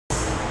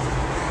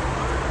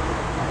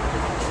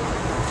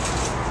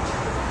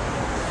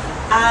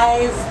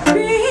I've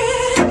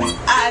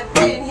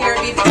been here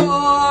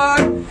before.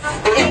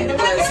 It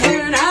was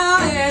here, now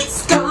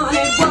it's gone.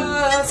 It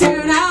was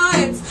here, now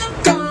it's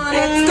gone.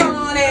 It's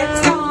gone,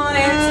 it's gone,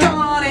 it's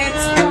gone,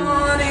 it's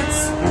gone,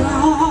 it's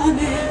gone,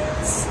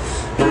 it's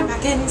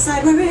back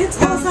inside where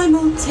it's all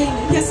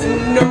simultaneous. Yes,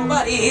 and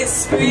nobody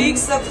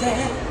speaks of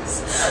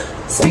this.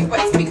 Speak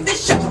what? Speak of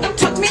this. Shut up,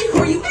 talk to me. Who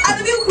are you? I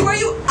am you. Who are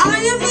you? I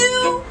am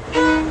you.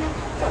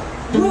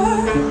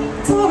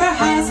 Words over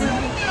hazard.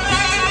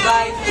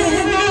 Life in a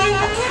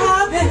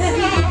cabin.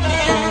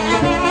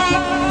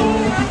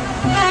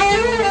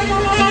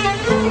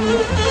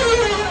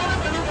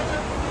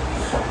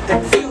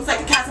 That feels like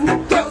a chasm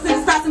that grows in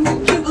a spasm. Do you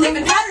believe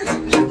in patterns? Do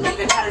you believe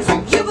in patterns? Do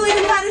you believe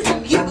in patterns? Do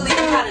you believe in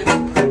patterns?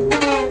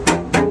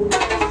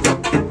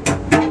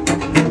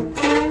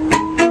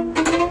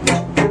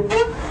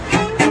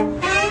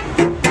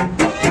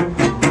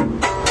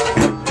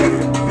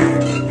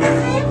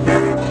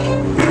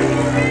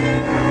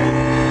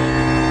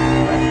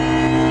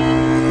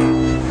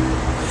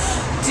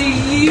 Do you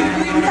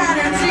believe in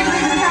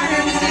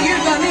patterns? Do you believe in patterns? Do you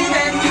believe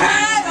in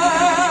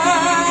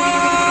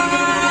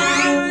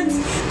patterns?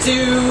 Do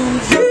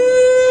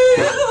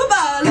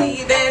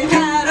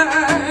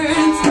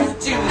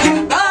you believe in patterns? Do you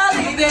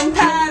believe in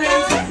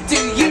patterns? Do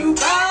you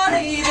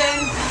believe in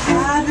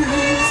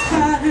patterns?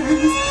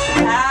 Patterns,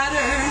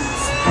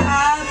 patterns,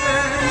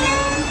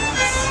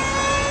 patterns.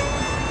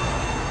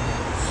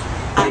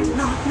 I do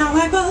not know,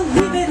 I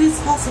believe it is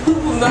possible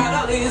that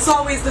all is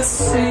always the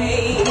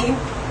same.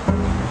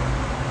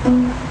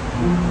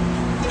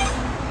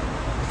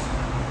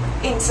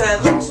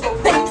 Intellectual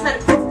things,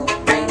 metaphysical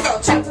things,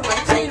 I'll jump to my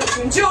plane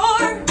to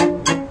endure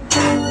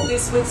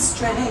this with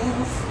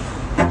strength.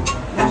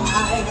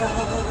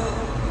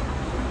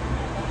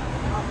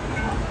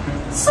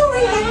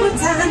 Soaring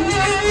upwards and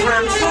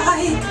cramped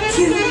like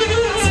you,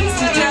 seems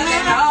to do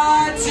that I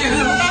do.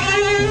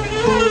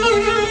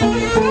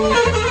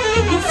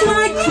 The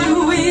flight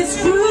crew is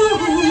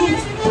rude.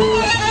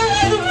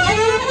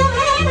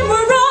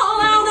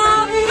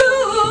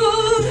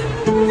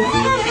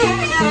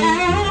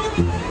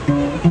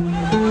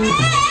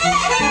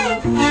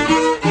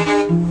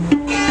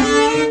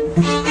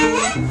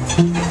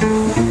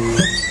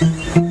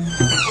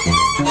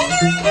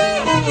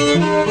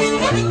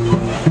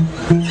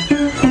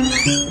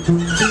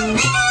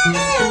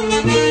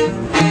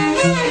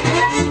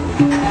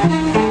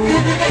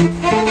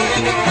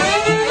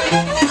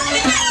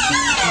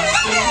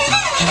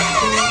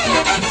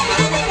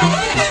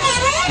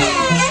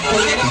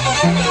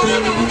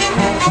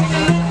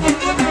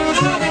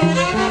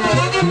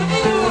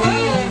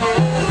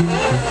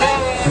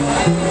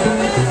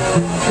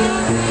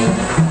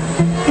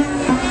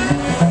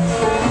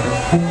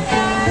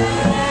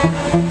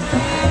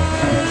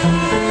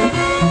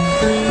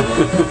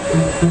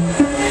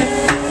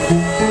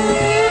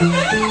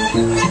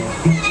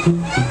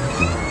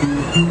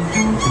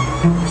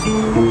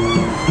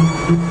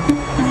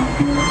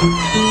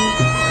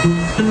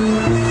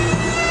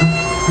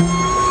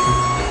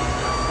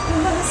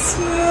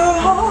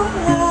 We're all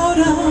out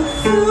of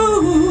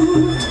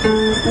food.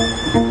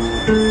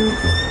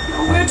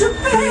 We're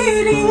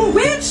debating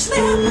which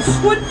limb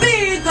would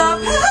be the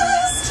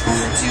best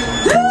to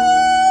lose.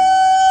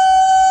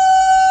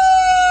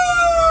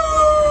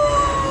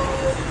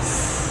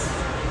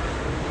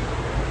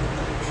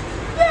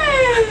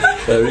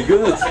 Very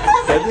good.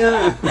 Très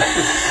bien.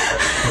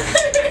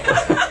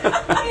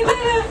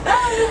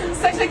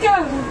 Sacré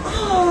cœur.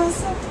 Oh,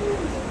 so cute.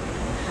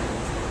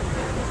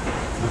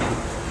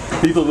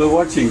 People were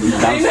watching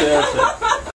downstairs.